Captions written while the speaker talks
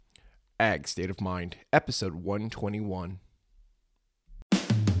Ag State of Mind, episode 121.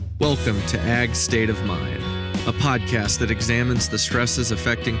 Welcome to Ag State of Mind, a podcast that examines the stresses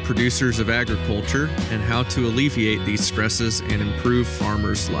affecting producers of agriculture and how to alleviate these stresses and improve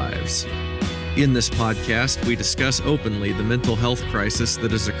farmers' lives. In this podcast, we discuss openly the mental health crisis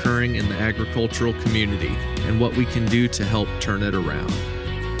that is occurring in the agricultural community and what we can do to help turn it around.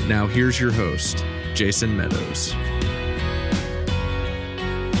 Now here's your host, Jason Meadows.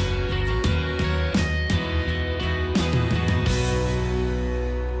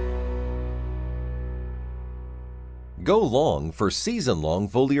 Go long for season-long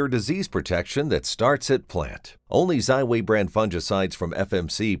foliar disease protection that starts at plant. Only Xyway brand fungicides from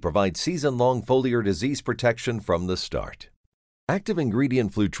FMC provide season-long foliar disease protection from the start. Active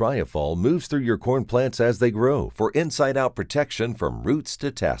ingredient flutriafol moves through your corn plants as they grow for inside-out protection from roots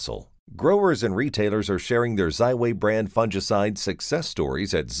to tassel. Growers and retailers are sharing their Xyway brand fungicide success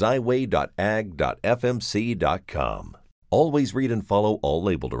stories at xyway.ag.fmc.com. Always read and follow all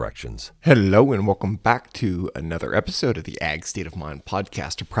label directions. Hello and welcome back to another episode of the Ag State of Mind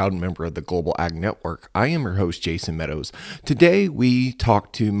podcast, a proud member of the Global Ag Network. I am your host, Jason Meadows. Today we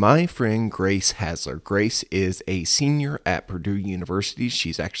talk to my friend Grace Hasler. Grace is a senior at Purdue University.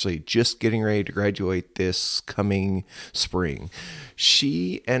 She's actually just getting ready to graduate this coming spring.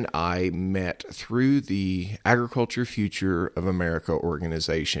 She and I met through the Agriculture Future of America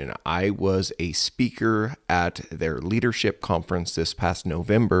organization. I was a speaker at their leadership conference this past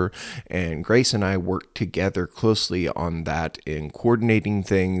November, and Grace and I worked together closely on that in coordinating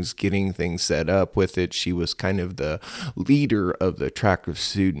things, getting things set up with it. She was kind of the leader of the track of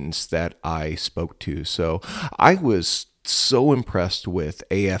students that I spoke to. So I was so impressed with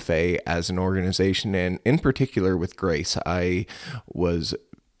AFA as an organization, and in particular with Grace. I was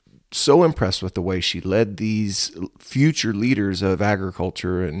so impressed with the way she led these future leaders of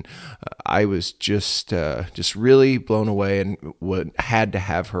agriculture, and I was just really blown away, and had to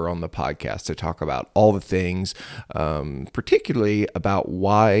have her on the podcast to talk about all the things, particularly about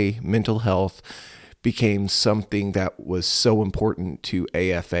why mental health became something that was so important to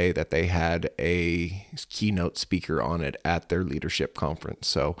AFA that they had a keynote speaker on it at their leadership conference.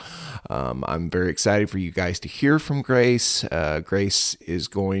 So I'm very excited for you guys to hear from Grace. Grace is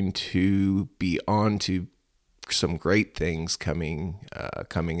going to be on to some great things coming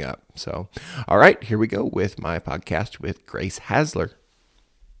up. So, all right, here we go with my podcast with Grace Hasler.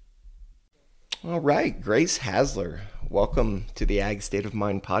 All right, Grace Hasler, welcome to the Ag State of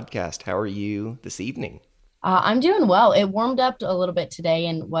Mind podcast. How are you this evening? I'm doing well. It warmed up a little bit today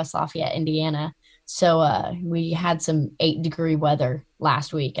in West Lafayette, Indiana. So we had some 8-degree weather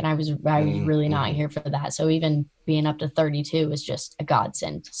last week, and I was really not here for that. So even being up to 32 is just a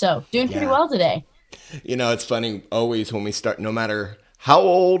godsend. So doing pretty well today. You know, it's funny, always when we start, no matter how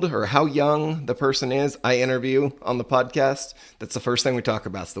old or how young the person is I interview on the podcast, that's the first thing we talk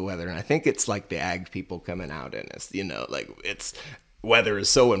about is the weather. And I think it's like the ag people coming out in us, weather is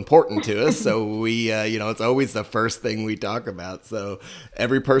so important to us. So we, it's always the first thing we talk about. So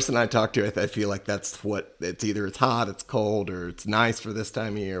every person I talk to, I feel like that's what it's either it's hot, it's cold, or it's nice for this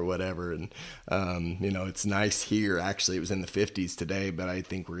time of year or whatever. And, it's nice here. Actually, it was in the 50s today, but I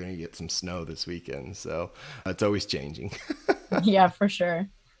think we're going to get some snow this weekend. So it's always changing. Yeah, for sure.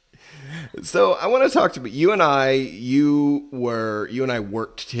 So I want to talk to you and I. You and I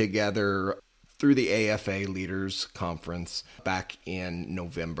worked together through the AFA Leaders Conference back in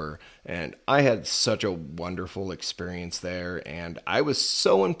November, and I had such a wonderful experience there, and I was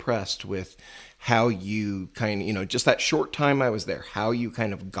so impressed with how you just that short time I was there, how you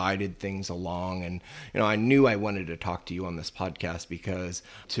kind of guided things along. And, I knew I wanted to talk to you on this podcast because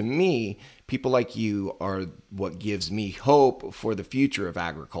to me, people like you are what gives me hope for the future of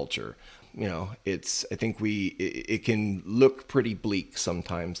agriculture. I think it can look pretty bleak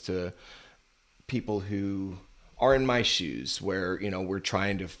sometimes to people who are in my shoes where, we're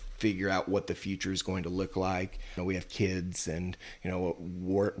trying to figure out what the future is going to look like. We have kids and,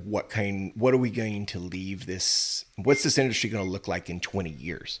 what are we going to leave this? What's this industry going to look like in 20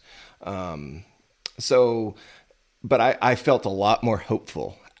 years? But I felt a lot more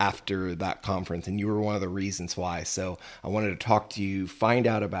hopeful after that conference, and you were one of the reasons why. So I wanted to talk to you, find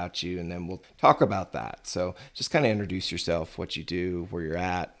out about you, and then we'll talk about that. So just kind of introduce yourself, what you do, where you're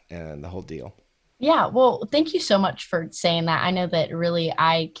at, and the whole deal. Yeah, well, thank you so much for saying that. I know that really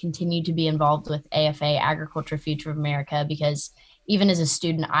I continue to be involved with AFA, Agriculture Future of America, because even as a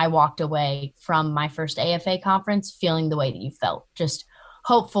student, I walked away from my first AFA conference feeling the way that you felt, just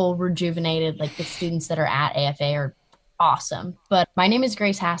hopeful, rejuvenated. Like the students that are at AFA awesome. But my name is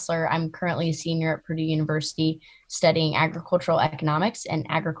Grace Hassler. I'm currently a senior at Purdue University studying agricultural economics and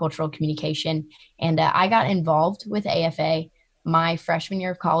agricultural communication. And I got involved with AFA my freshman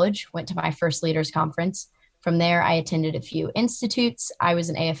year of college, went to my first leaders conference. From there, I attended a few institutes. I was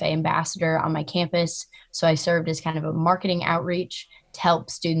an AFA ambassador on my campus. So I served as kind of a marketing outreach to help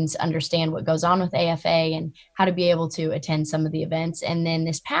students understand what goes on with AFA and how to be able to attend some of the events. And then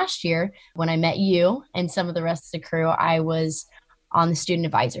this past year, when I met you and some of the rest of the crew, I was on the student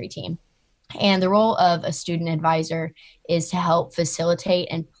advisory team. And the role of a student advisor is to help facilitate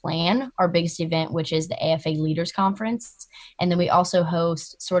and plan our biggest event, which is the AFA Leaders Conference. And then we also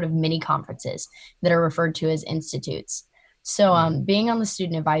host sort of mini conferences that are referred to as institutes. So being on the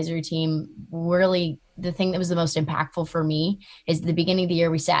student advisory team, really the thing that was the most impactful for me is at the beginning of the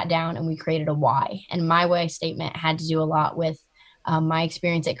year, we sat down and we created a why. And my why statement had to do a lot with my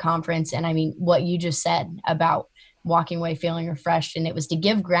experience at conference. And I mean, what you just said about walking away feeling refreshed. And it was to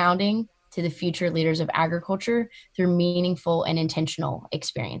give grounding to the future leaders of agriculture through meaningful and intentional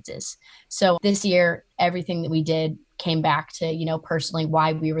experiences. So this year, everything that we did came back to, personally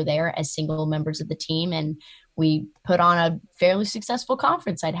why we were there as single members of the team. And we put on a fairly successful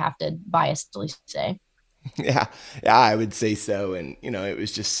conference, I'd have to biasedly say. Yeah, I would say so. And, it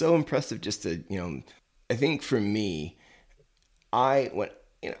was just so impressive just to, I think for me, I've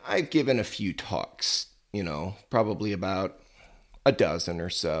given a few talks, probably about a dozen or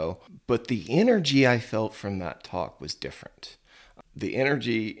so, but the energy I felt from that talk was different. The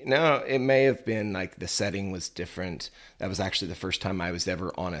energy, now it may have been like the setting was different. That was actually the first time I was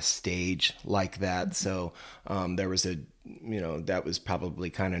ever on a stage like that. So there was that was probably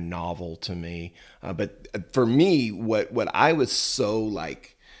kind of novel to me. But for me, what I was so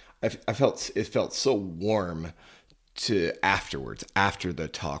like, it felt so warm to afterwards, after the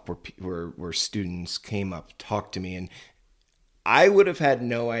talk where students came up, talked to me, and I would have had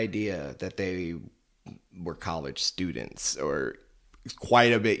no idea that they were college students or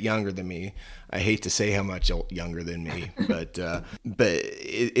quite a bit younger than me. I hate to say how much younger than me, but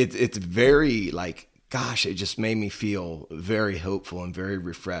it's very like, gosh, it just made me feel very hopeful and very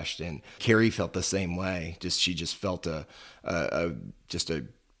refreshed. And Carrie felt the same way. She just felt a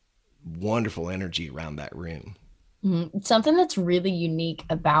wonderful energy around that room. Mm-hmm. Something that's really unique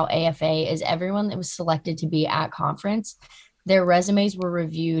about AFA is everyone that was selected to be at conference, their resumes were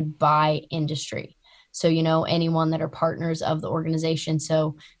reviewed by industry. So, anyone that are partners of the organization.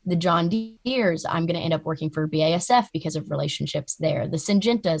 So the John Deere's, I'm going to end up working for BASF because of relationships there. The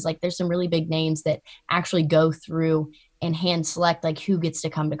Syngentas, there's some really big names that actually go through and hand select who gets to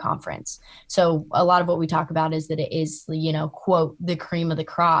come to conference. So a lot of what we talk about is that it is, quote, the cream of the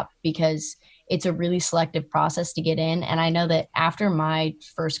crop, because it's a really selective process to get in. And I know that after my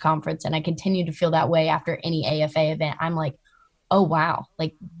first conference, and I continue to feel that way after any AFA event, I'm like, oh, wow,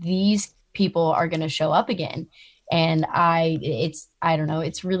 these people are going to show up again. And I don't know,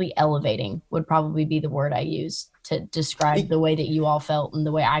 it's really elevating would probably be the word I use to describe the way that you all felt and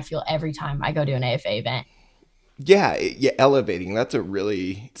the way I feel every time I go to an AFA event. Yeah, elevating. That's a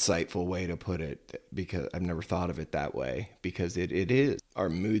really insightful way to put it, because I've never thought of it that way, because it is. Our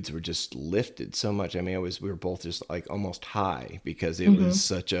moods were just lifted so much. I mean, we were both just almost high, because it was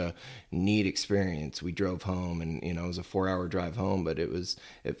such a neat experience. We drove home and, it was a 4-hour drive home, but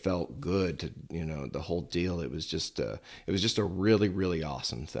it felt good to, the whole deal. It was just a really, really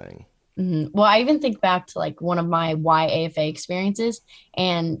awesome thing. Mm-hmm. Well, I even think back to one of my YAFA experiences,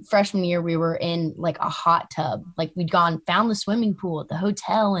 and freshman year we were in a hot tub. We'd found the swimming pool at the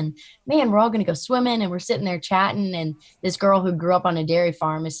hotel, and man, we're all going to go swimming, and we're sitting there chatting. And this girl who grew up on a dairy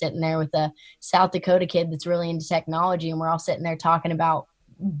farm is sitting there with a South Dakota kid that's really into technology. And we're all sitting there talking about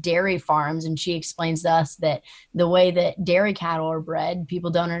dairy farms. And she explains to us that the way that dairy cattle are bred, people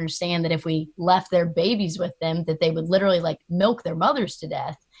don't understand that if we left their babies with them, that they would literally milk their mothers to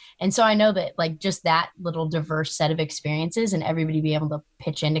death. And so I know that just that little diverse set of experiences and everybody be able to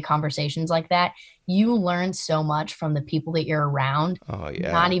pitch into conversations like that, you learn so much from the people that you're around. Oh,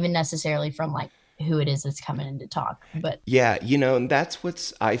 yeah. Not even necessarily from who it is that's coming in to talk. But yeah, and that's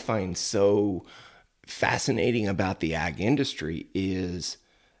what's I find so fascinating about the ag industry is,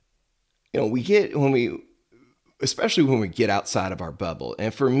 especially when we get outside of our bubble.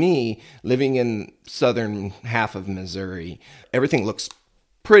 And for me, living in southern half of Missouri, everything looks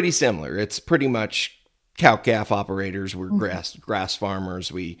pretty similar. It's pretty much cow-calf operators, we're grass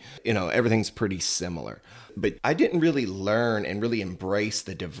farmers, everything's pretty similar. But I didn't really learn and really embrace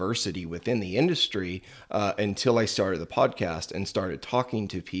the diversity within the industry until I started the podcast and started talking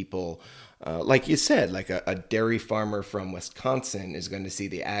to people. Like you said, like a dairy farmer from Wisconsin is going to see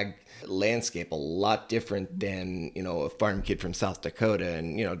the ag landscape a lot different than, a farm kid from South Dakota.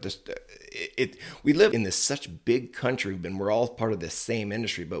 And, we live in this such big country and we're all part of the same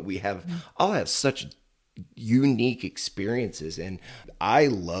industry, but we all have such unique experiences. And I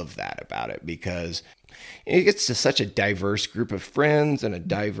love that about it because it gets to such a diverse group of friends and a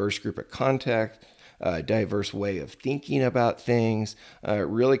diverse group of contacts, a diverse way of thinking about things. It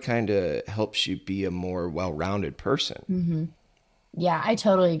really kind of helps you be a more well-rounded person. Mm-hmm. Yeah, I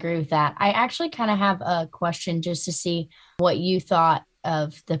totally agree with that. I actually kind of have a question just to see what you thought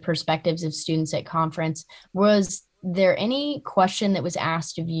of the perspectives of students at conference. Was there any question that was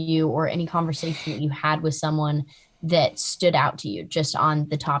asked of you or any conversation that you had with someone that stood out to you just on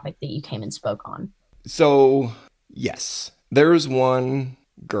the topic that you came and spoke on? So, yes, there's one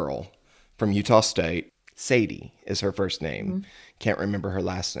girl from Utah State. Sadie is her first name. Mm-hmm. Can't remember her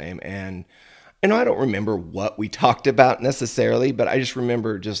last name. And I don't remember what we talked about necessarily, but I just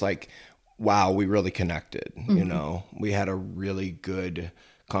remember just like, wow, we really connected. Mm-hmm. We had a really good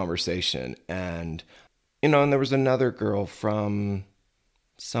conversation. And, and there was another girl from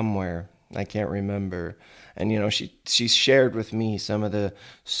somewhere, I can't remember. And, she shared with me some of the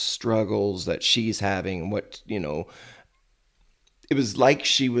struggles that she's having, what, it was like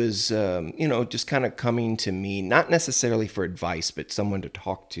she was, just kind of coming to me, not necessarily for advice, but someone to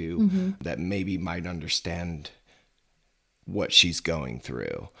talk to mm-hmm. that maybe might understand what she's going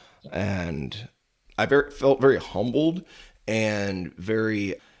through. And I felt very humbled and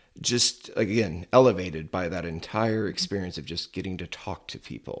very just, again, elevated by that entire experience of just getting to talk to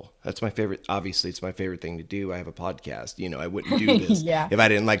people. That's my favorite. Obviously, it's my favorite thing to do. I have a podcast. I wouldn't do this if I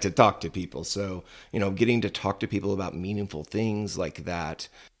didn't like to talk to people. So, getting to talk to people about meaningful things like that,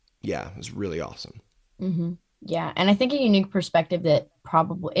 it was really awesome. Mm-hmm. Yeah. And I think a unique perspective that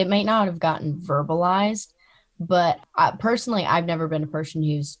probably, it may not have gotten verbalized, but personally, I've never been a person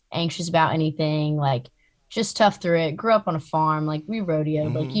who's anxious about anything, like just tough through it. Grew up on a farm, like we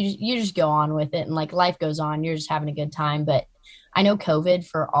rodeoed, mm-hmm. like you just go on with it and like life goes on. You're just having a good time. But I know COVID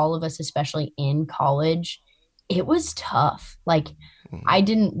for all of us, especially in college, it was tough. Like mm-hmm. I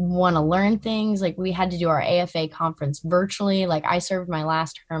didn't want to learn things. Like we had to do our AFA conference virtually. Like I served my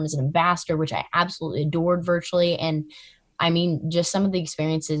last term as an ambassador, which I absolutely adored virtually. And I mean, just some of the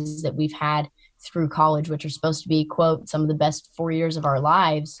experiences that we've had through college, which are supposed to be, quote, some of the best 4 years of our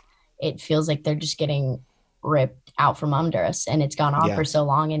lives, it feels like they're just getting ripped out from under us, and it's gone on for so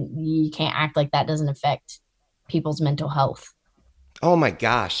long, and you can't act like that doesn't affect people's mental health. Oh my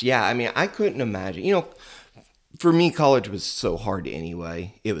gosh. Yeah. I mean, I couldn't imagine, for me, college was so hard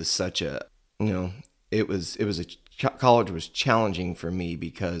anyway. It was such a, college was challenging for me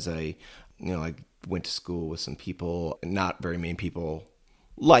because I went to school with some people, not very many people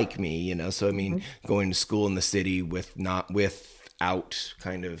like me, so I mean, mm-hmm. going to school in the city without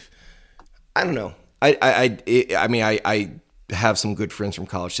kind of, I don't know. I have some good friends from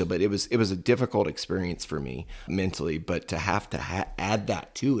college still, but it was a difficult experience for me mentally. But to have to add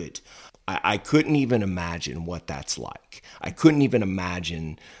that to it, I couldn't even imagine what that's like. I couldn't even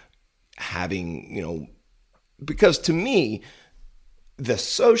imagine having, because to me, the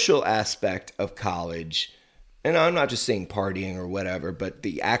social aspect of college, and I'm not just saying partying or whatever, but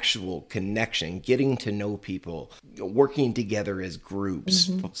the actual connection, getting to know people, working together as groups,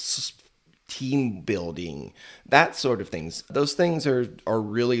 mm-hmm. team building, that sort of things. Those things are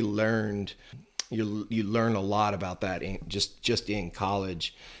really learned. You learn a lot about that just in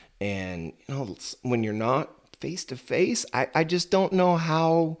college. And when you're not face to face, I just don't know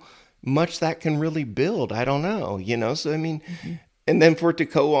how much that can really build. I don't know, so I mean, mm-hmm. and then for it to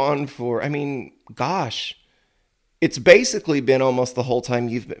go on for, I mean, gosh, it's basically been almost the whole time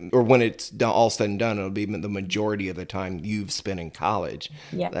you've been, or when it's done, all said and done, it'll be the majority of the time you've spent in college.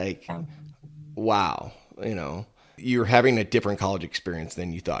 Yeah. Wow, you're having a different college experience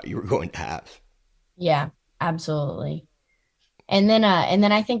than you thought you were going to have. Yeah, absolutely. And then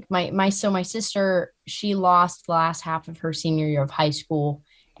I think my sister, she lost the last half of her senior year of high school.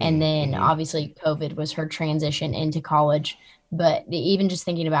 And then mm-hmm. obviously COVID was her transition into college. But even just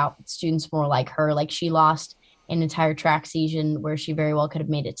thinking about students more like her, like she lost an entire track season where she very well could have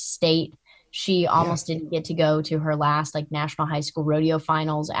made it to state. She almost didn't get to go to her last like national high school rodeo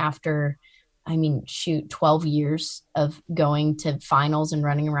finals after, 12 years of going to finals and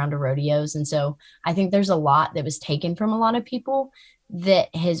running around to rodeos. And so I think there's a lot that was taken from a lot of people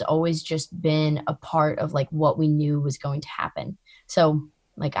that has always just been a part of like what we knew was going to happen. So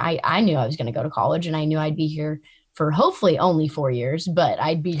like I knew I was going to go to college, and I knew I'd be here for hopefully only 4 years, but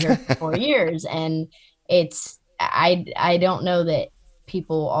I'd be here for 4 years. And I don't know that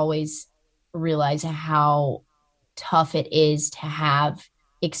people always realize how tough it is to have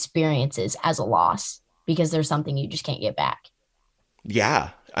experiences as a loss, because there's something you just can't get back.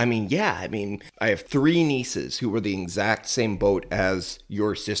 Yeah. I mean, I have three nieces who were the exact same boat as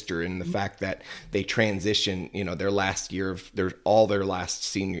your sister in the fact that they transitioned, their last year of their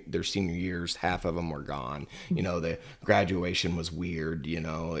senior years, half of them were gone. The graduation was weird.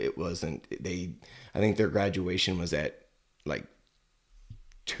 It wasn't, I think their graduation was at like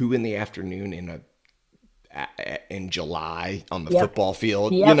 2 p.m. in July on the football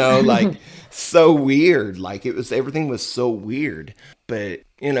field. Yep. Like so weird. Like everything was so weird. But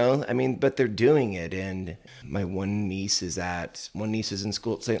but they're doing it. And my one niece is in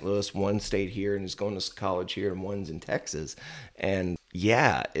school at St. Louis, one stayed here and is going to college here, and one's in Texas. And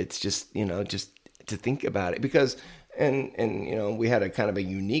yeah, it's just just to think about it, because and we had a kind of a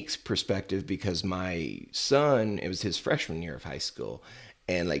unique perspective, because my son, it was his freshman year of high school,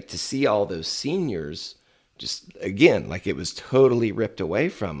 and like to see all those seniors just again, like it was totally ripped away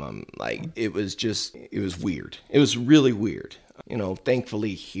from them. Like it was weird. It was really weird.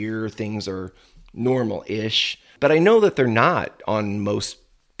 Thankfully here things are normal-ish, but I know that they're not on most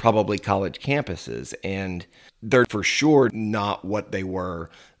probably college campuses, and they're for sure not what they were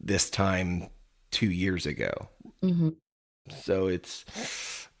this time 2 years ago. Mm-hmm. So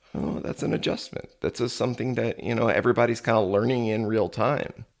that's an adjustment. That's just something that, everybody's kind of learning in real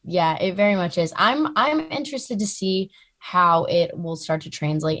time. Yeah, it very much is. I'm interested to see how it will start to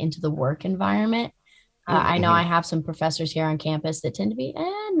translate into the work environment. I know I have some professors here on campus that tend to be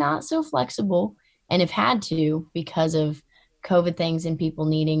not so flexible, and have had to because of COVID things and people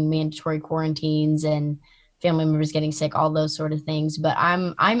needing mandatory quarantines and family members getting sick, all those sort of things. But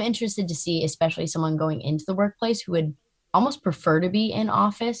I'm interested to see, especially someone going into the workplace who would almost prefer to be in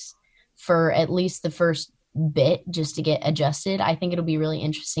office for at least the first bit just to get adjusted. I think it'll be really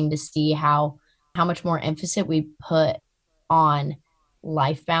interesting to see how much more emphasis we put on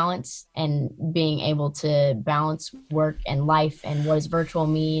life balance and being able to balance work and life, and what does virtual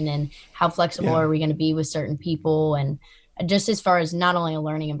mean, and how flexible are we going to be with certain people, and just as far as not only a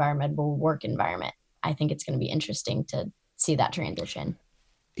learning environment but a work environment. I think it's going to be interesting to see that transition.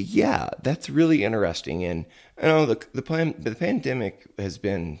 Yeah, that's really interesting. And I know the pandemic it's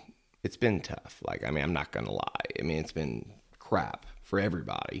been tough. Like, I'm not going to lie. It's been crap for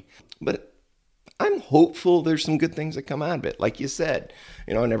everybody, but I'm hopeful there's some good things that come out of it. Like you said,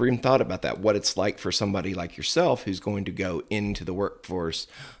 I never even thought about that, what it's like for somebody like yourself who's going to go into the workforce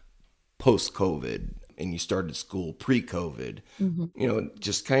post-COVID, and you started school pre-COVID,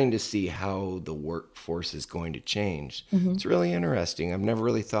 just kind of see how the workforce is going to change. It's really interesting. I've never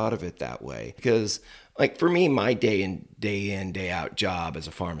really thought of it that way, because like for me, my day in, day out job as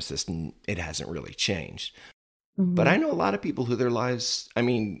a pharmacist, it hasn't really changed. But I know a lot of people who their lives,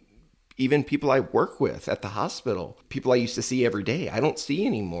 even people I work with at the hospital, people I used to see every day, I don't see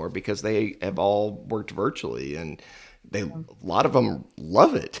anymore because they have all worked virtually, and a lot of them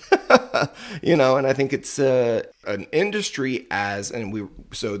love it, and I think it's an industry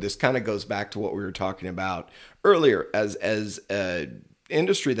so this kind of goes back to what we were talking about earlier, as a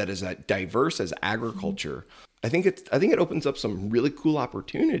industry that is as diverse as agriculture. I think it opens up some really cool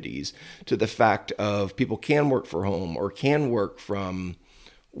opportunities to the fact of people can work from home or can work from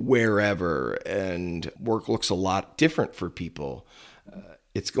wherever, and work looks a lot different for people.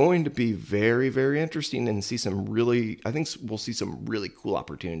 It's going to be very, very interesting, and I think we'll see some really cool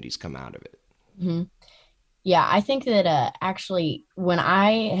opportunities come out of it. Mm-hmm. Yeah, I think that actually when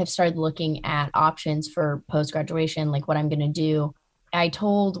I have started looking at options for post-graduation, like what I'm going to do, I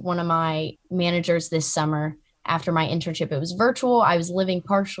told one of my managers this summer after my internship, it was virtual. I was living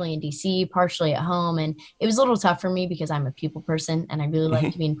partially in DC, partially at home. And it was a little tough for me because I'm a people person and I really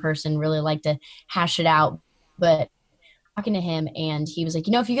like to be in person, really like to hash it out. But talking to him, and he was like,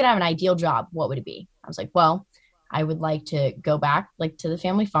 if you could have an ideal job, what would it be? I was like, well, I would like to go back like to the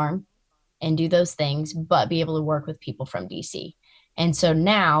family farm and do those things, but be able to work with people from DC. And so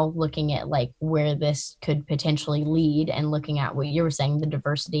now looking at like where this could potentially lead, and looking at what you were saying, the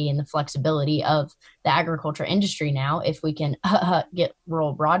diversity and the flexibility of the agriculture industry now, if we can get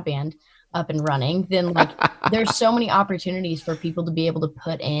rural broadband up and running, then like there's so many opportunities for people to be able to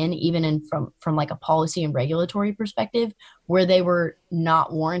put in, even in from like a policy and regulatory perspective, where they were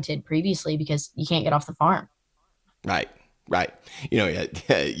not warranted previously because you can't get off the farm. Right. Right.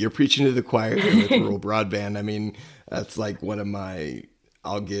 You're preaching to the choir here with rural broadband. I mean, that's like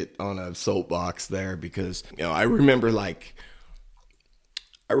I'll get on a soapbox there because, I remember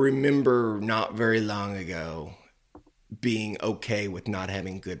not very long ago being okay with not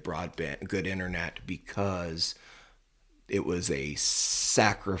having good broadband, good internet, because it was a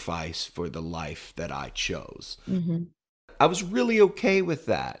sacrifice for the life that I chose. Mm-hmm. I was really okay with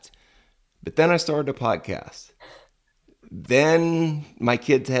that. But then I started a podcast. Then my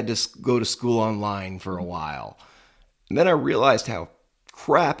kids had to go to school online for a while. And then I realized how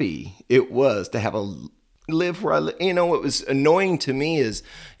crappy it was to live where I live. What was annoying to me is,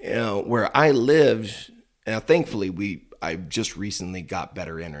 where I lived, thankfully I just recently got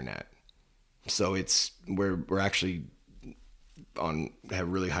better internet. So we're actually have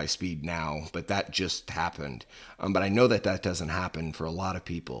really high speed now, but that just happened. But I know that doesn't happen for a lot of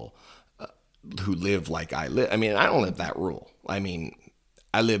people who live like I live. I mean, I don't live that rural. I mean,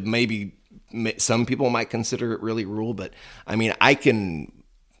 I live, maybe some people might consider it really rural, but I mean, I can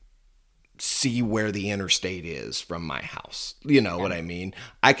see where the interstate is from my house. You know what I mean?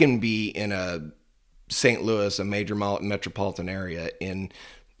 I can be in a St. Louis, a major metropolitan area, in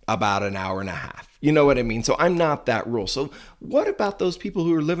about an hour and a half. You know what I mean? So I'm not that rural. So what about those people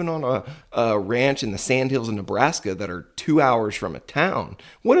who are living on a ranch in the Sandhills in Nebraska that are 2 hours from a town?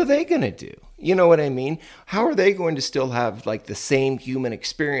 What are they going to do? You know what I mean? How are they going to still have like the same human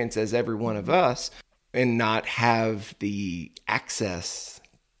experience as every one of us and not have the access?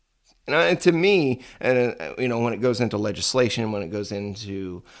 And to me, when it goes into legislation, when it goes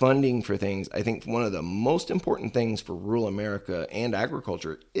into funding for things, I think one of the most important things for rural America and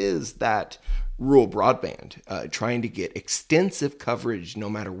agriculture is that rural broadband, trying to get extensive coverage no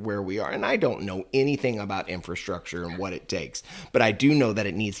matter where we are. And I don't know anything about infrastructure and what it takes, but I do know that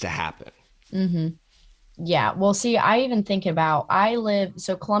it needs to happen. Mm-hmm. Yeah. Well, see, I even think about,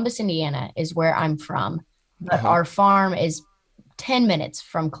 so Columbus, Indiana is where I'm from, but our farm is 10 minutes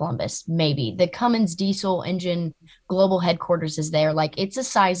from Columbus, maybe. The Cummins diesel engine global headquarters is there. Like, it's a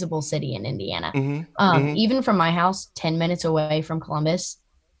sizable city in Indiana. Even from my house, 10 minutes away from Columbus,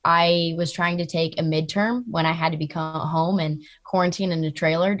 I was trying to take a midterm when I had to be home and quarantine in a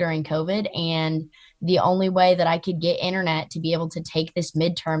trailer during COVID. And the only way that I could get internet to be able to take this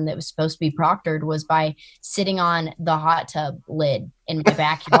midterm that was supposed to be proctored was by sitting on the hot tub lid in my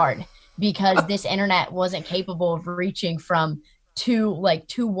backyard because this internet wasn't capable of reaching from two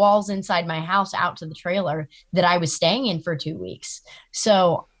walls inside my house out to the trailer that I was staying in for 2 weeks.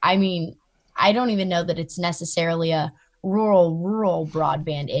 So, I mean, I don't even know that it's necessarily a rural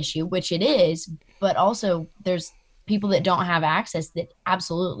broadband issue, which it is, but also there's people that don't have access that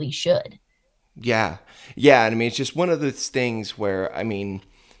absolutely should. Yeah. Yeah. And I mean, it's just one of those things where, I mean,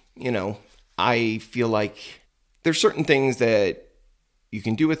 I feel like there's certain things that you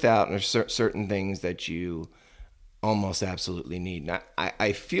can do without, and there's certain things that you almost absolutely need. And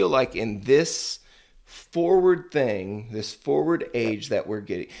I feel like in this forward age that we're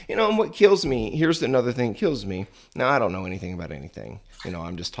getting, and what kills me, here's another thing that kills me. Now, I don't know anything about anything,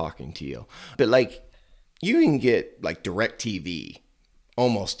 I'm just talking to you. But like, you can get like DirecTV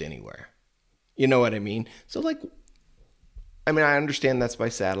almost anywhere. You know what I mean? So like, I mean, I understand that's by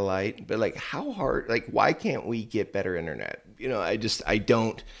satellite, but like, how hard, like, why can't we get better internet? I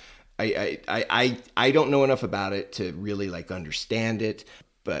don't know enough about it to really like understand it,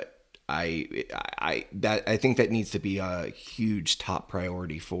 but I think that needs to be a huge top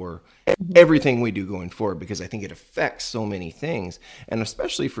priority for everything we do going forward, because I think it affects so many things, and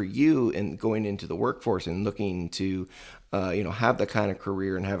especially for you and going into the workforce and looking to, have the kind of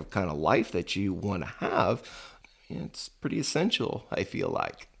career and have the kind of life that you want to have. It's pretty essential, I feel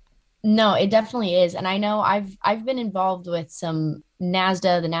like. No, it definitely is. And I know I've been involved with some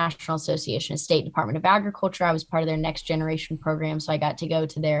NASDA, the National Association of State Department of Agriculture. I was part of their Next Generation program. So I got to go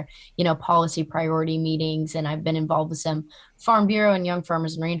to their, policy priority meetings, and I've been involved with some Farm Bureau and Young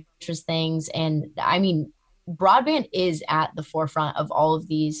Farmers and Ranchers things. And I mean, broadband is at the forefront of all of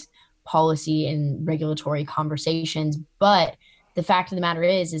these policy and regulatory conversations. But the fact of the matter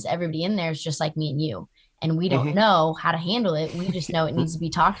is everybody in there is just like me and you. And we don't know how to handle it. We just know it needs to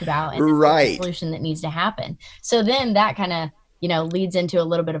be talked about, and right. It's a solution that needs to happen. So then that kind of, leads into a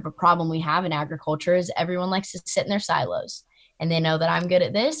little bit of a problem we have in agriculture is everyone likes to sit in their silos, and they know that I'm good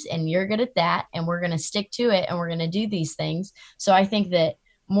at this and you're good at that, and we're going to stick to it and we're going to do these things. So I think that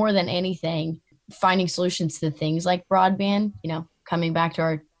more than anything, finding solutions to things like broadband, coming back to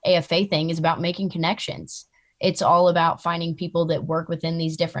our AFA thing, is about making connections. It's all about finding people that work within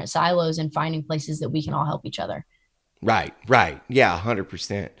these different silos and finding places that we can all help each other. Right. Yeah,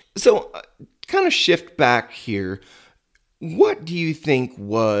 100%. So kind of shift back here. What do you think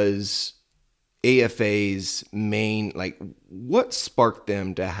was AFA's main, like, what sparked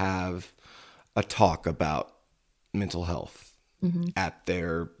them to have a talk about mental health at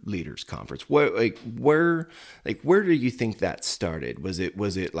their leaders conference? Where do you think that started? Was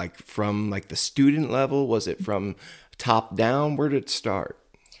it like from like the student level? Was it from top down? Where did it start?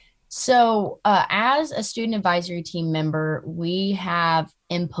 So, as a student advisory team member, we have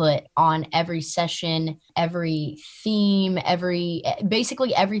input on every session, every theme,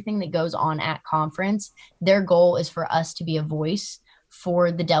 basically everything that goes on at conference. Their goal is for us to be a voice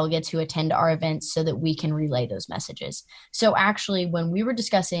for the delegates who attend our events so that we can relay those messages. So, actually, when we were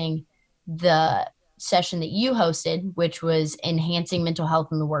discussing the session that you hosted, which was enhancing mental health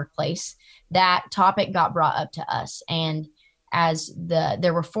in the workplace, that topic got brought up to us. And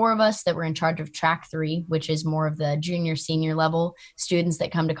there were 4 of us that were in charge of track 3, which is more of the junior, senior level students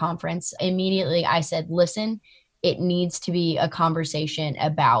that come to conference. Immediately I said, listen, it needs to be a conversation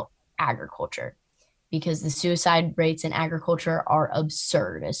about agriculture, because the suicide rates in agriculture are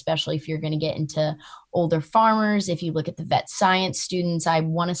absurd, especially if you're going to get into older farmers. If you look at the vet science students, I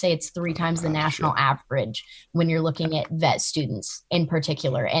want to say it's 3 times the national average when you're looking at vet students in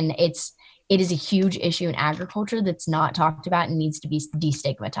particular. And it is a huge issue in agriculture that's not talked about and needs to be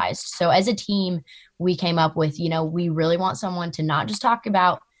destigmatized. So as a team, we came up with, we really want someone to not just talk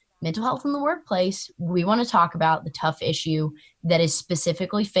about mental health in the workplace. We want to talk about the tough issue that is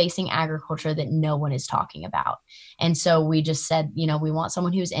specifically facing agriculture that no one is talking about. And so we just said, we want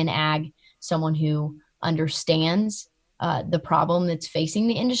someone who's in ag, someone who understands the problem that's facing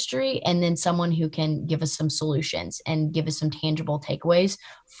the industry, and then someone who can give us some solutions and give us some tangible takeaways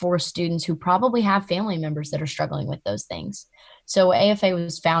for students who probably have family members that are struggling with those things. So AFA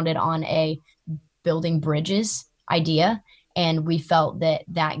was founded on a building bridges idea, and we felt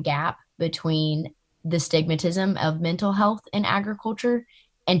that gap between the stigmatism of mental health in agriculture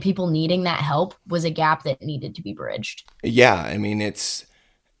and people needing that help was a gap that needed to be bridged. Yeah, I mean, it's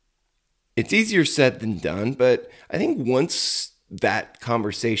easier said than done, but I think once that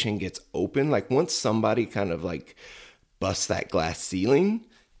conversation gets open, like once somebody kind of like busts that glass ceiling,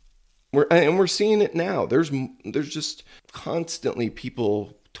 we're seeing it now. There's just constantly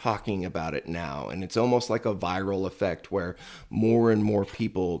people talking about it now, and it's almost like a viral effect where more and more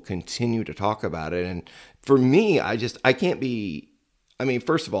people continue to talk about it. And for me, I can't be. I mean,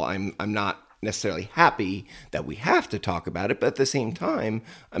 first of all, I'm not necessarily happy that we have to talk about it, but at the same time,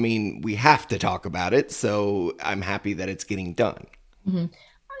 I mean, we have to talk about it, so I'm happy that it's getting done. Mm-hmm.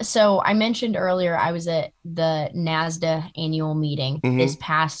 So I mentioned earlier I was at the NASDA annual meeting this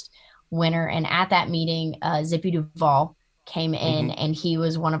past winter, and at that meeting, Zippy Duvall came in and he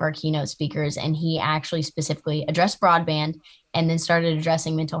was one of our keynote speakers, and he actually specifically addressed broadband and then started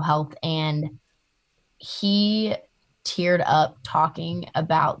addressing mental health, and he teared up talking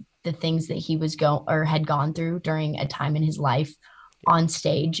about the things that he had gone through during a time in his life on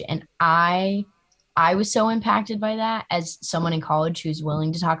stage. And I was so impacted by that as someone in college who's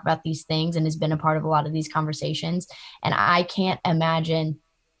willing to talk about these things and has been a part of a lot of these conversations. And I can't imagine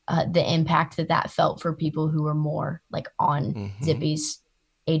the impact that felt for people who were more like on Zippy's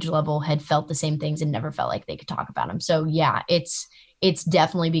age level, had felt the same things and never felt like they could talk about them. So yeah, it's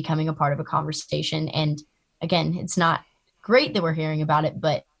definitely becoming a part of a conversation. And again, it's not great that we're hearing about it,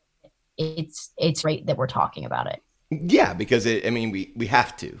 but it's great that we're talking about it. Yeah, because we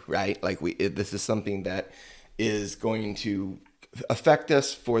have to, right? Like this is something that is going to affect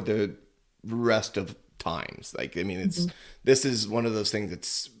us for the rest of times. Like, I mean, this is one of those things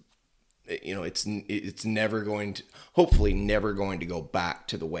that's, it's never going to, hopefully never going to go back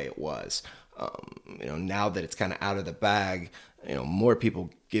to the way it was. Now that it's kind of out of the bag, more people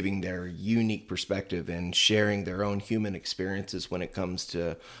giving their unique perspective and sharing their own human experiences when it comes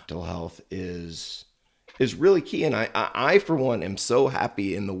to mental health is really key. And I for one am so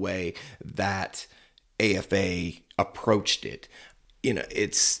happy in the way that AFA approached it.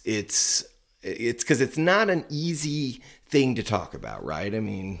 It's because it's not an easy thing to talk about, right? I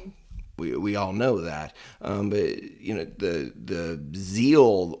mean, we all know that, but the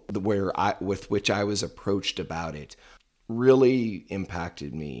zeal with which I was approached about it really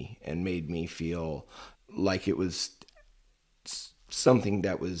impacted me and made me feel like it was something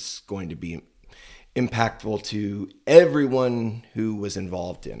that was going to be impactful to everyone who was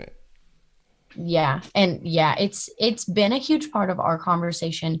involved in it. Yeah. And yeah, it's been a huge part of our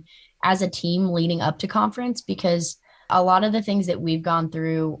conversation as a team leading up to conference, because a lot of the things that we've gone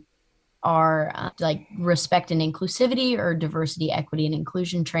through are like respect and inclusivity, or diversity, equity, and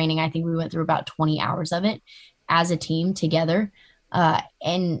inclusion training. I think we went through about 20 hours of it as a team together.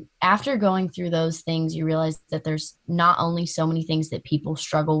 And after going through those things, you realize that there's not only so many things that people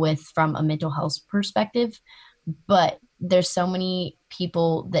struggle with from a mental health perspective, but there's so many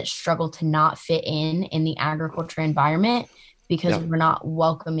people that struggle to not fit in the agriculture environment because Yeah. we're not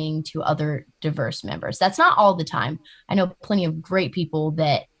welcoming to other diverse members. That's not all the time. I know plenty of great people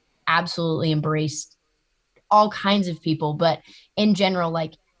that absolutely embrace all kinds of people, but in general,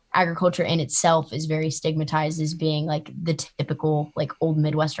 like agriculture in itself is very stigmatized as being like the typical like old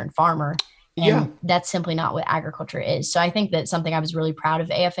Midwestern farmer. Yeah. And that's simply not what agriculture is. So I think that something I was really proud of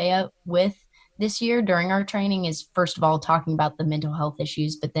AFA with this year during our training is, first of all, talking about the mental health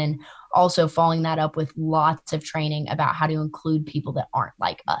issues, but then also following that up with lots of training about how to include people that aren't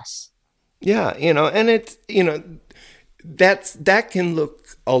like us. Yeah. And it's, that can look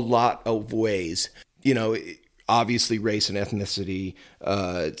a lot of ways. Obviously race and ethnicity,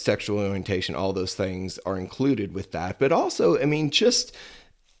 sexual orientation, all those things are included with that. But also, I mean, just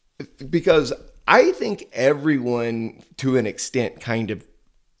because I think everyone to an extent kind of,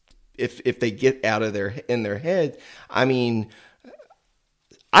 if they get out of in their head, I mean,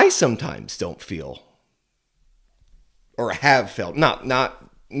 I sometimes don't feel or have felt, not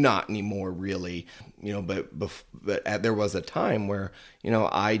anymore really, but there was a time where,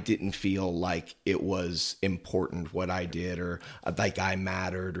 I didn't feel like it was important what I did, or like I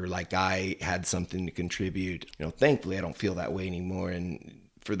mattered, or like I had something to contribute. Thankfully I don't feel that way anymore. And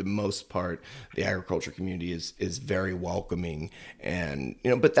for the most part, the agriculture community is very welcoming. And,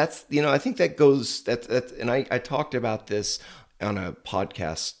 but that's, I think that goes, that's, and I talked about this on a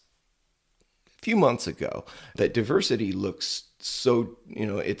podcast a few months ago, that diversity looks so,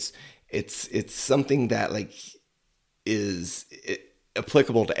 it's something that like is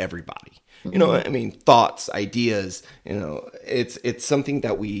applicable to everybody. I mean, thoughts, ideas, it's something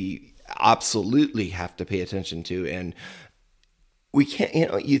that we absolutely have to pay attention to. And we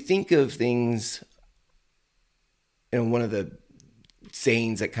can't, you think of things, one of the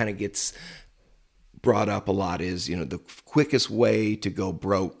sayings that kind of gets brought up a lot is, the quickest way to go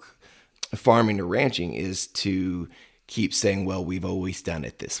broke farming or ranching is to keep saying, well, we've always done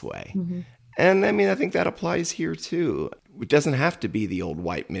it this way. Mm-hmm. And I mean, I think that applies here too. It doesn't have to be the old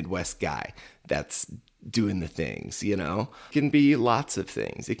white Midwest guy that's doing the things, It can be lots of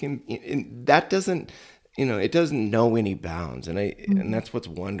things. It can, that doesn't, it doesn't know any bounds. And and that's what's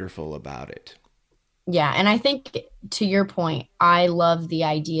wonderful about it. Yeah. And I think, to your point, I love the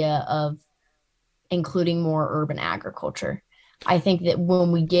idea of including more urban agriculture. I think that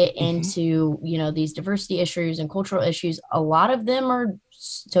when we get into, these diversity issues and cultural issues, a lot of them are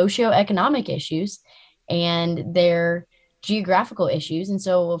socioeconomic issues and they're geographical issues. And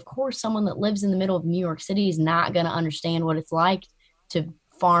so, of course, someone that lives in the middle of New York City is not going to understand what it's like to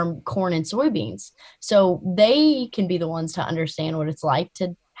farm corn and soybeans. So they can be the ones to understand what it's like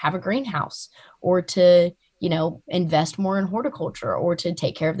to have a greenhouse, or to, invest more in horticulture, or to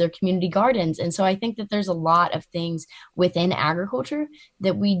take care of their community gardens. And so I think that there's a lot of things within agriculture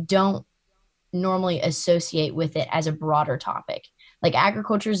that we don't normally associate with it as a broader topic. Like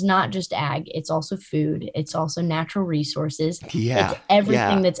agriculture is not just ag, it's also food. It's also natural resources. Yeah. It's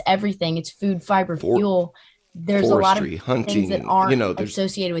everything that's everything. It's food, fiber, fuel. There's forestry, a lot of hunting, things that aren't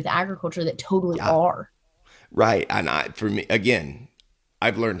associated with agriculture that totally are. Right. And for me, again,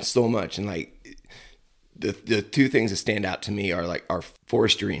 I've learned so much. And like the two things that stand out to me are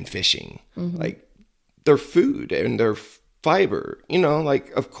forestry and fishing. Mm-hmm. Like their food and their fiber,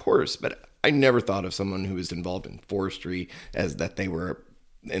 like, of course, but I never thought of someone who was involved in forestry as that they were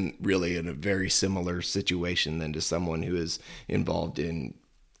really in a very similar situation than to someone who is involved in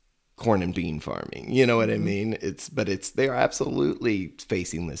corn and bean farming. You know what I mean? They are absolutely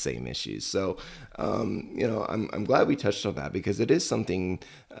facing the same issues. So, I'm glad we touched on that, because it is something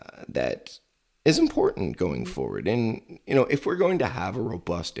that is important going forward. And, if we're going to have a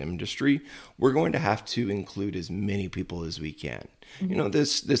robust industry, we're going to have to include as many people as we can. Mm-hmm.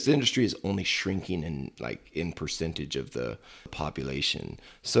 This industry is only shrinking in percentage of the population.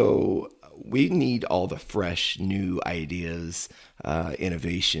 So we need all the fresh, new ideas,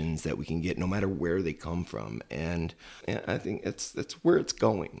 innovations that we can get, no matter where they come from. And I think that's where it's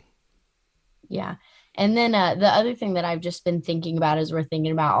going. Yeah. And then the other thing that I've just been thinking about as we're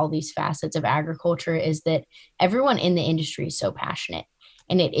thinking about all these facets of agriculture is that everyone in the industry is so passionate,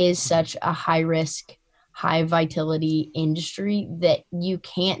 and it is such a high risk, high vitality industry that you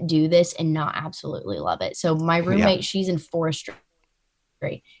can't do this and not absolutely love it. So my roommate, she's in forestry,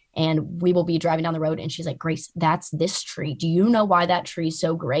 and we will be driving down the road and she's like, Grace, that's this tree. Do you know why that tree is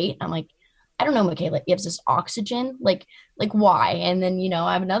so great? I'm like, I don't know, Michaela, it gives us oxygen. Like why? And then,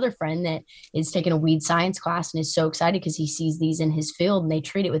 I have another friend that is taking a weed science class and is so excited because he sees these in his field and they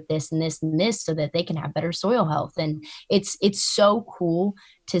treat it with this and this and this so that they can have better soil health. And it's so cool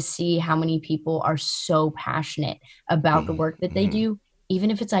to see how many people are so passionate about the work that they do,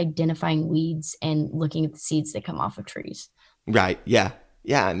 even if it's identifying weeds and looking at the seeds that come off of trees. Right. Yeah.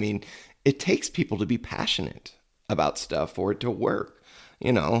 Yeah. I mean, it takes people to be passionate about stuff for it to work,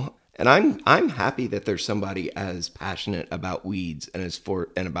 And I'm happy that there's somebody as passionate about weeds and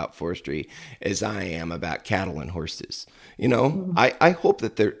about forestry as I am about cattle and horses. I hope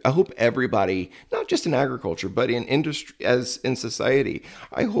I hope everybody, not just in agriculture, but in industry, as in society,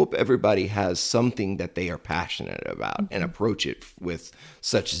 I hope everybody has something that they are passionate about and approach it with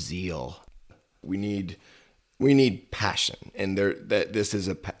such zeal. We need passion, and this is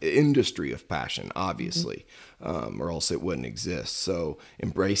a industry of passion, obviously, or else it wouldn't exist. So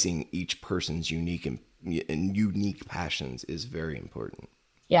embracing each person's unique passions is very important.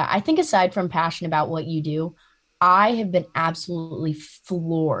 Yeah, I think aside from passion about what you do, I have been absolutely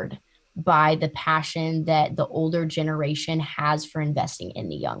floored by the passion that the older generation has for investing in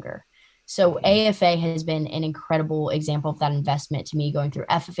the younger. So AFA has been an incredible example of that investment to me. Going through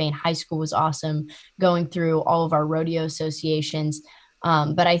FFA in high school was awesome. Going through all of our rodeo associations.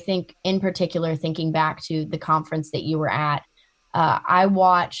 But I think in particular, thinking back to the conference that you were at, I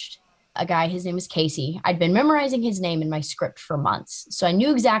watched a guy, his name is Casey. I'd been memorizing his name in my script for months. So I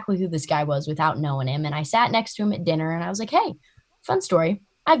knew exactly who this guy was without knowing him. And I sat next to him at dinner and I was like, hey, fun story.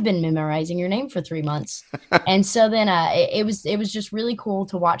 I've been memorizing your name for 3 months. And so then it was just really cool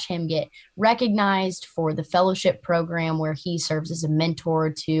to watch him get recognized for the fellowship program where he serves as a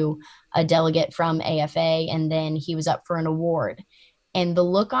mentor to a delegate from AFA. And then he was up for an award. And the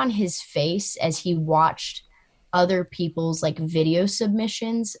look on his face as he watched other people's video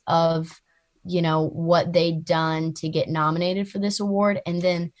submissions of, what they'd done to get nominated for this award. And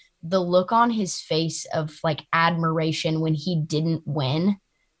then the look on his face of admiration when he didn't win,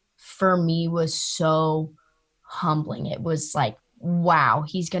 for me, was so humbling. It was like, wow,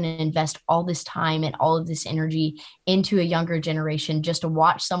 he's going to invest all this time and all of this energy into a younger generation just to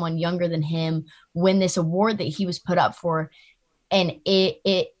watch someone younger than him win this award that he was put up for. And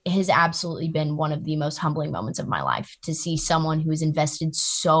it has absolutely been one of the most humbling moments of my life to see someone who's invested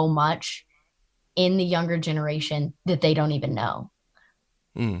so much in the younger generation that they don't even know.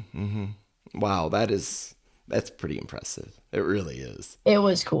 Mm-hmm. Wow, that's pretty impressive. It really is. It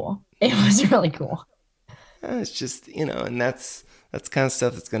was cool. It was really cool. It's just, and that's kind of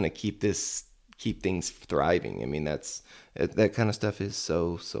stuff that's going to keep things thriving. I mean, that kind of stuff is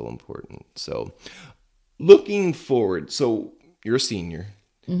so important. So looking forward, so you're a senior.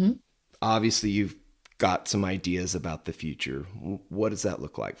 Mm-hmm. Obviously, you've got some ideas about the future. What does that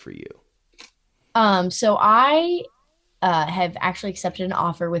look like for you? So I have actually accepted an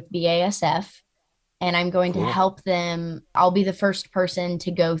offer with BASF, and I'm going to help them. I'll be the first person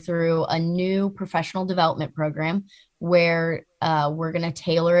to go through a new professional development program where we're going to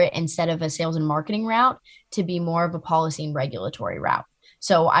tailor it instead of a sales and marketing route to be more of a policy and regulatory route.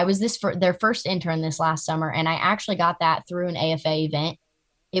 So I was their first intern this last summer, and I actually got that through an AFA event.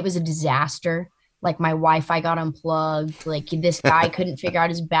 It was a disaster. My Wi-Fi got unplugged. This guy couldn't figure out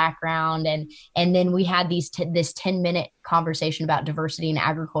his background. And then we had this 10-minute conversation about diversity in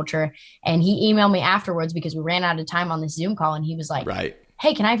agriculture. And he emailed me afterwards because we ran out of time on this Zoom call. And he was like, right,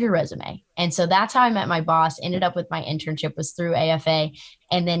 hey, can I have your resume? And so that's how I met my boss, ended up with my internship, was through AFA.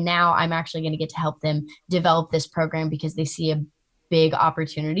 And then now I'm actually going to get to help them develop this program because they see a big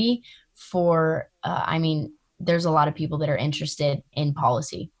opportunity for, there's a lot of people that are interested in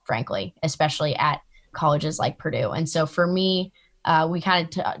policy, frankly, especially at colleges like Purdue. And so for me, we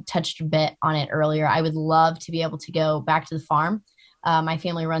kind of touched a bit on it earlier. I would love to be able to go back to the farm. My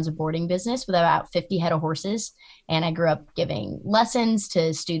family runs a boarding business with about 50 head of horses. And I grew up giving lessons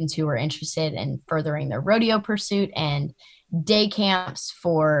to students who were interested in furthering their rodeo pursuit and day camps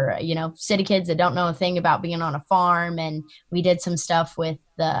for, city kids that don't know a thing about being on a farm. And we did some stuff with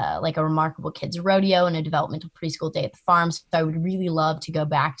a Remarkable Kids Rodeo and a developmental preschool day at the farm. So I would really love to go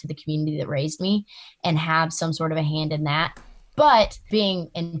back to the community that raised me and have some sort of a hand in that. But being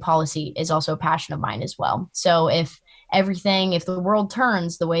in policy is also a passion of mine as well. So if the world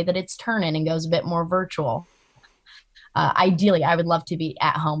turns the way that it's turning and goes a bit more virtual, ideally, I would love to be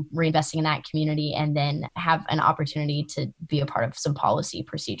at home reinvesting in that community and then have an opportunity to be a part of some policy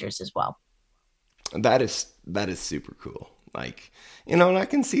procedures as well. That is super cool. Like, and I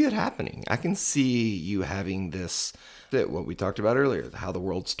can see it happening. I can see you having this, that what we talked about earlier, how the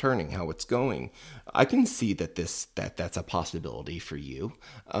world's turning, how it's going. I can see that's a possibility for you.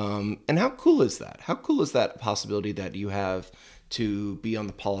 And how cool is that? How cool is that possibility that you have to be on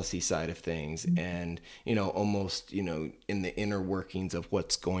the policy side of things and, almost, in the inner workings of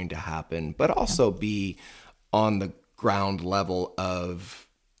what's going to happen, but also be on the ground level of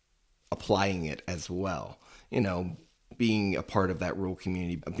applying it as well, being a part of that rural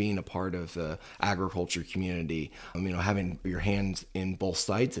community, being a part of the agriculture community, having your hands in both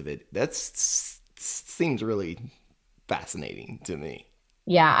sides of it. That seems really fascinating to me.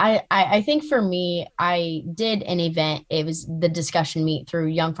 Yeah, I think for me, I did an event. It was the discussion meet through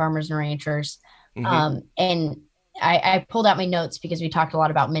Young Farmers and Ranchers. And I pulled out my notes because we talked a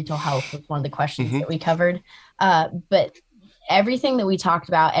lot about mental health with one of the questions that we covered. But everything that we talked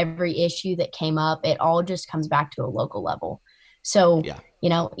about, every issue that came up, it all just comes back to a local level. So,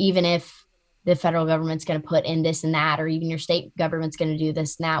 even if the federal government's going to put in this and that, or even your state government's going to do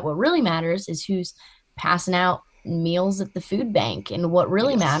this and that, what really matters is who's passing out meals at the food bank. And what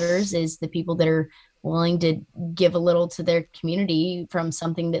really matters is the people that are willing to give a little to their community from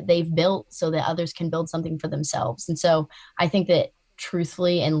something that they've built so that others can build something for themselves. And so I think that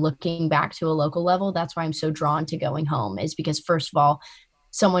truthfully, and looking back to a local level, that's why I'm so drawn to going home, is because first of all,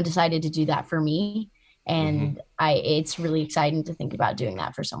 someone decided to do that for me. And it's really exciting to think about doing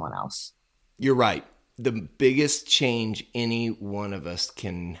that for someone else. You're right. The biggest change any one of us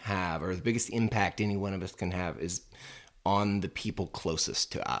can have, or the biggest impact any one of us can have, is on the people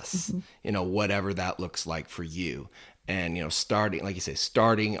closest to us, whatever that looks like for you. And, starting, like you say,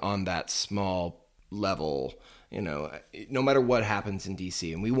 starting on that small level, no matter what happens in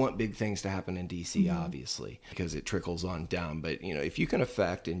DC, and we want big things to happen in DC, obviously, because it trickles on down. But, if you can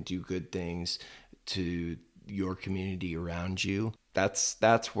affect and do good things to your community around you, that's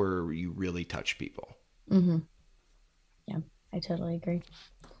where you really touch people. Yeah, I totally agree.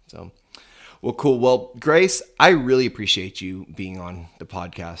 So, well, cool. Well, Grace, I really appreciate you being on the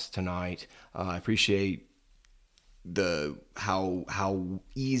podcast tonight. I appreciate how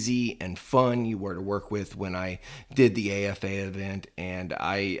easy and fun you were to work with when I did the AFA event, and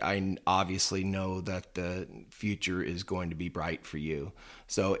I obviously know that the future is going to be bright for you.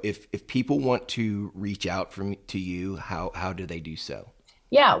 So if people want to reach out to you, how do they do so?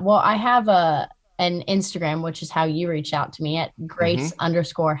 Yeah, well, I have an Instagram, which is how you reach out to me, at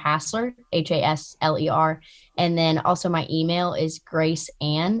Grace_Hassler, Hasler. And then also my email is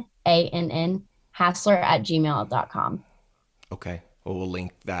GraceAnn, ANN, Hassler@gmail.com. Okay. Well, we'll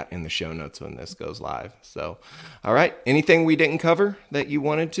link that in the show notes when this goes live. So, all right. Anything we didn't cover that you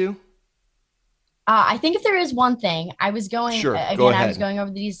wanted to? I think if there is one thing, I was going, Sure, again, go ahead. I was going over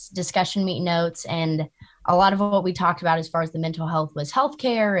these discussion meet notes, and a lot of what we talked about as far as the mental health was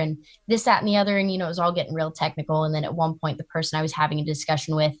healthcare and this, that, and the other. And, it was all getting real technical. And then at one point, the person I was having a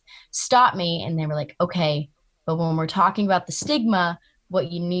discussion with stopped me, and they were like, okay, but when we're talking about the stigma,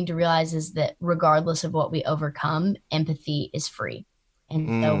 what you need to realize is that regardless of what we overcome, empathy is free.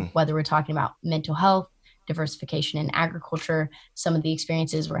 And so whether we're talking about mental health, diversification in agriculture, some of the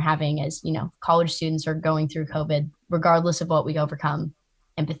experiences we're having as, college students are going through COVID, regardless of what we overcome,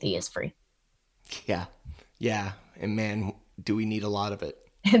 empathy is free. Yeah. Yeah. And man, do we need a lot of it?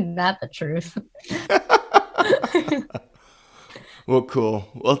 Isn't that the truth? Well, cool.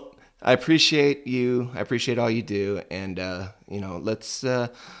 Well, I appreciate you. I appreciate all you do. And, let's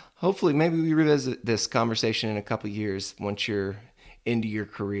hopefully maybe we revisit this conversation in a couple of years once you're into your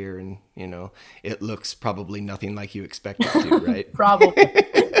career and, it looks probably nothing like you expect it to, right? Probably.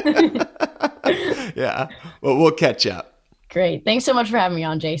 Yeah. Well, we'll catch up. Great. Thanks so much for having me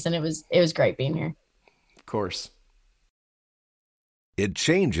on, Jason. It was great being here. Of course. It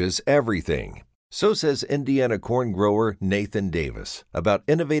changes everything. So says Indiana corn grower Nathan Davis about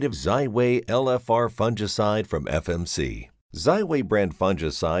innovative Xyway LFR fungicide from FMC. Xyway brand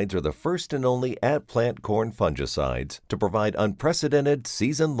fungicides are the first and only at-plant corn fungicides to provide unprecedented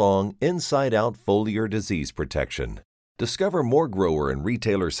season-long inside-out foliar disease protection. Discover more grower and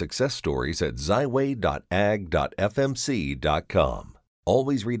retailer success stories at xyway.ag.fmc.com.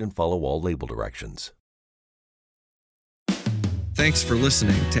 Always read and follow all label directions. Thanks for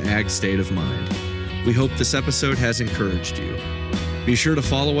listening to Ag State of Mind. We hope this episode has encouraged you. Be sure to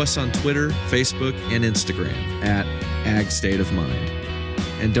follow us on Twitter, Facebook, and Instagram at Ag State of Mind.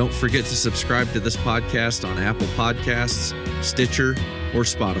 And don't forget to subscribe to this podcast on Apple Podcasts, Stitcher, or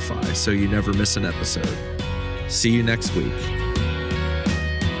Spotify so you never miss an episode. See you next week.